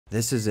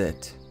This is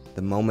it,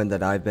 the moment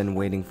that I've been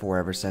waiting for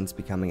ever since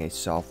becoming a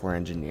software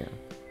engineer.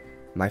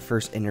 My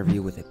first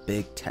interview with a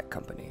big tech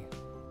company.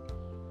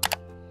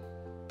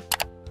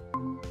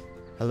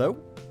 Hello?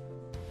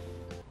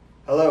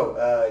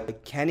 Hello,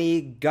 Kenny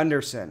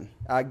Gunderson.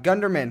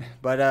 Gunderman,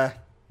 but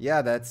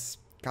yeah, that's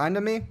kinda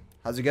me.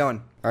 How's it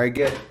going? Alright,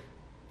 good.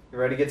 You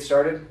ready to get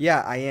started?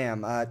 Yeah, I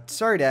am.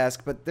 Sorry to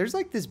ask, but there's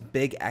like this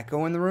big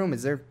echo in the room.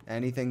 Is there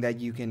anything that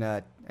you can,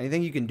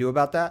 anything you can do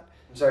about that?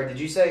 I'm sorry, did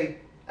you say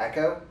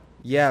echo?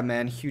 Yeah,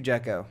 man, huge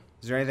echo.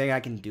 Is there anything I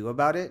can do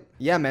about it?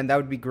 Yeah, man, that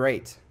would be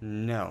great.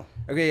 No.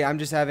 Okay, I'm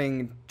just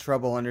having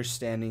trouble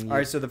understanding you.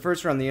 Alright, so the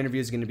first round of the interview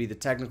is going to be the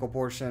technical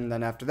portion.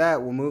 Then after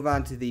that, we'll move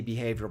on to the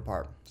behavioral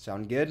part.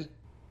 Sound good?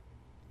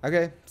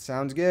 Okay,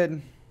 sounds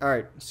good.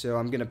 Alright, so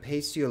I'm going to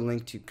paste you a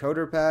link to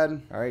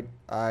CoderPad. Alright,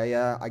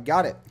 I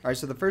got it. Alright,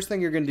 so the first thing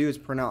you're going to do is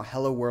print out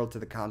Hello World to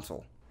the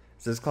console.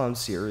 Is this clown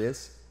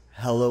serious?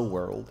 Hello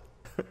World.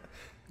 I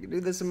can do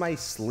this in my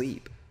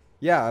sleep.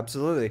 Yeah,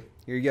 absolutely.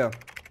 Here you go.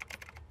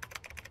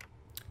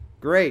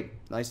 Great.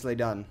 Nicely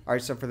done.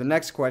 Alright, so for the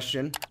next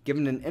question,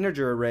 given an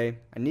integer array,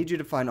 I need you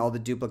to find all the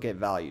duplicate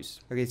values.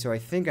 Okay, so I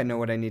think I know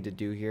what I need to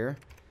do here.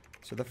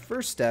 So the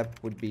first step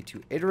would be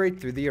to iterate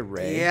through the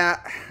array.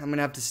 Yeah, I'm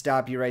gonna have to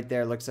stop you right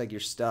there. Looks like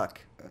you're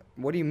stuck.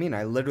 What do you mean?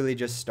 I literally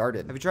just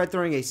started. Have you tried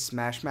throwing a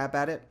smash map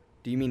at it?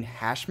 Do you mean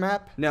hash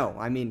map? No,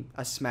 I mean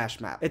a smash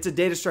map. It's a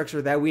data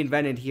structure that we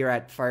invented here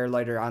at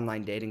Firelighter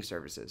Online Dating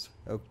Services.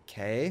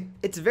 Okay.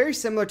 It's very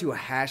similar to a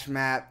hash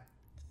map,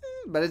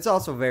 but it's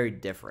also very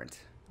different.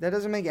 That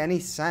doesn't make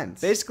any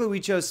sense. Basically, we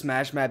chose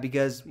Smash Map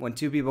because when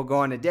two people go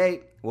on a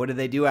date, what do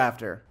they do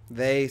after?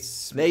 They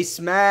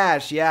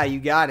smash. Yeah, you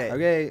got it.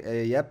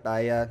 Okay, yep,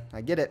 I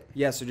get it.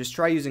 Yeah, so just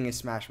try using a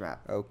Smash Map.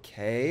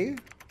 Okay.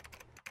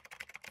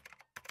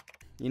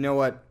 You know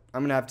what?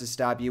 I'm gonna have to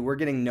stop you. We're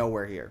getting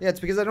nowhere here. Yeah, it's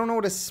because I don't know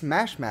what a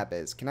smash map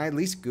is. Can I at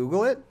least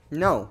Google it?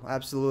 No,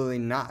 absolutely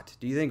not.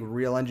 Do you think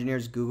real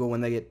engineers Google when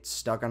they get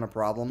stuck on a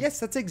problem? Yes,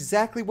 that's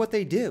exactly what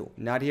they do.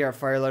 Not here at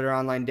Firelighter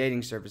Online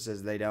Dating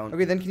Services, they don't.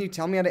 Okay, then can you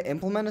tell me how to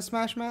implement a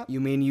smash map? You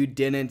mean you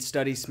didn't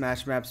study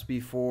smash maps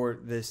before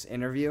this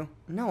interview?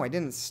 No, I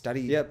didn't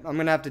study. Yep, I'm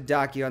gonna have to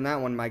dock you on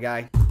that one, my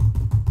guy.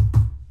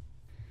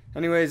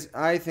 Anyways,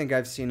 I think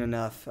I've seen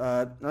enough.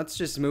 Let's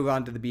just move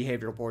on to the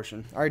behavioral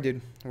portion. Alright, dude.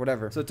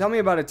 Whatever. So tell me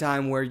about a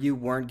time where you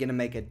weren't gonna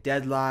make a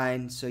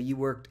deadline, so you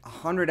worked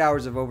 100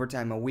 hours of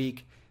overtime a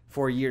week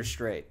for a year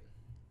straight.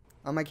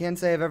 I can't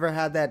say I've ever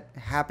had that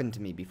happen to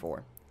me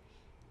before.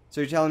 So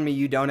you're telling me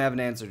you don't have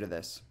an answer to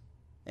this.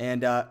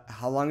 And,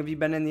 how long have you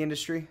been in the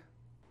industry?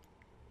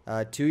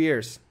 2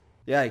 years.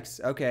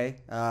 Yikes. Okay.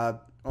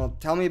 Well,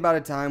 tell me about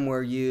a time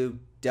where you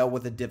dealt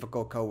with a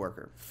difficult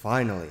coworker.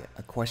 Finally,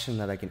 a question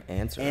that I can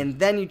answer. And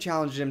then you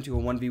challenged him to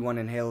a 1v1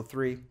 in Halo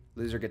 3.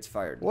 Loser gets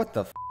fired. What the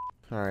f?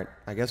 Alright,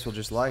 I guess we'll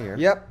just lie here.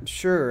 Yep,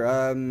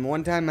 sure.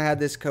 One time I had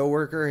this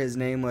coworker. His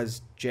name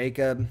was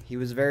Jacob. He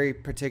was very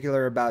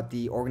particular about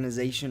the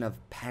organization of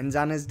pens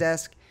on his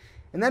desk.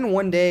 And then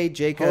one day,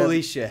 Jacob...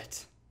 Holy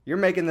shit. You're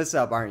making this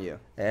up, aren't you?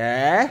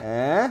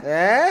 Yeah,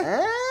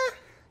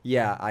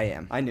 I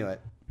am. I knew it.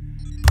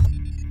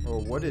 Oh,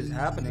 what is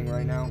happening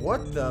right now?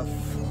 What the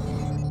f...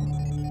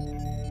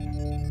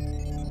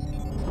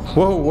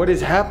 Whoa, what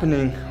is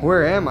happening?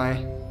 Where am I?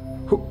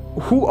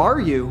 Who are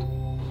you?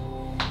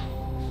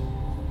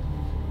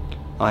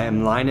 I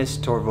am Linus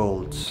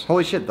Torvalds.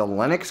 Holy shit, the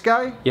Linux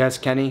guy? Yes,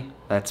 Kenny,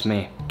 that's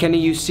me. Kenny,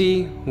 you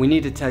see, we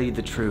need to tell you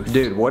the truth.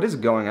 Dude, what is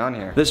going on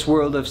here? This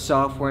world of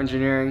software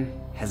engineering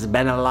has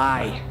been a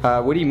lie.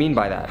 What do you mean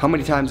by that? How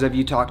many times have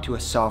you talked to a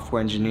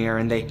software engineer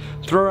and they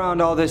throw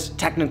around all this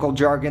technical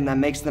jargon that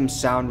makes them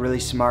sound really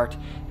smart,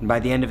 and by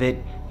the end of it,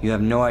 you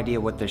have no idea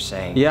what they're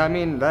saying? Yeah, I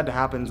mean, that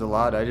happens a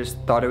lot. I just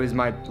thought it was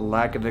my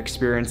lack of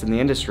experience in the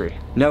industry.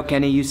 No,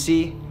 Kenny, you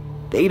see,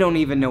 they don't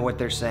even know what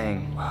they're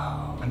saying.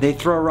 Wow. They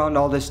throw around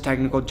all this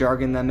technical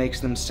jargon that makes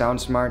them sound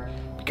smart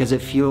because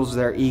it fuels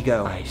their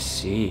ego. I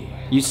see.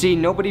 You see,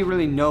 nobody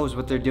really knows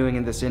what they're doing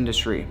in this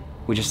industry.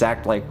 We just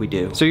act like we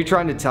do. So you're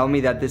trying to tell me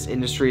that this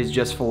industry is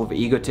just full of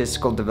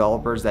egotistical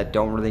developers that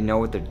don't really know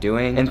what they're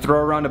doing and throw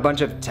around a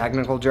bunch of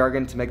technical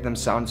jargon to make them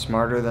sound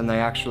smarter than they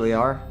actually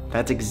are?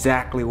 That's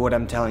exactly what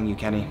I'm telling you,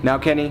 Kenny. Now,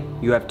 Kenny,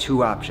 you have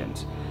two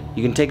options.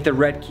 You can take the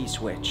red key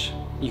switch.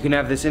 You can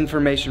have this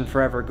information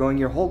forever, going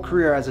your whole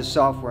career as a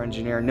software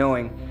engineer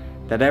knowing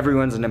that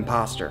everyone's an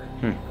imposter.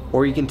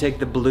 Or you can take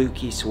the blue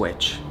key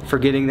switch,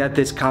 forgetting that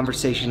this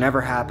conversation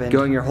ever happened,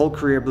 going your whole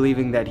career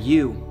believing that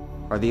you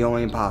are the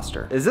only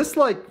imposter. Is this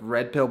like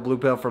red pill, blue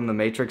pill from the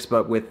Matrix,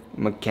 but with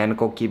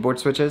mechanical keyboard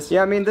switches?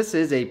 Yeah, I mean, this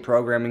is a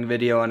programming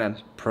video on a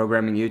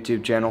programming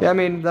YouTube channel. Yeah, I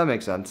mean, that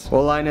makes sense.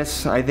 Well,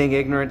 Linus, I think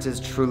ignorance is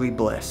truly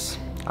bliss.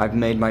 I've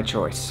made my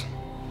choice.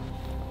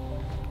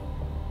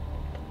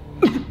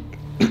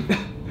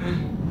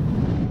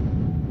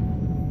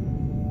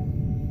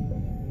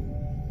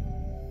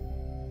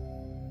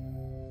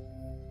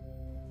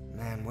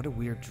 Man, what a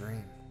weird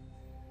dream.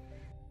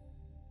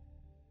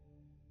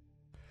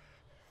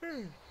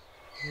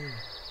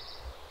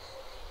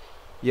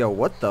 Yo,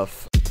 what the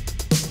f...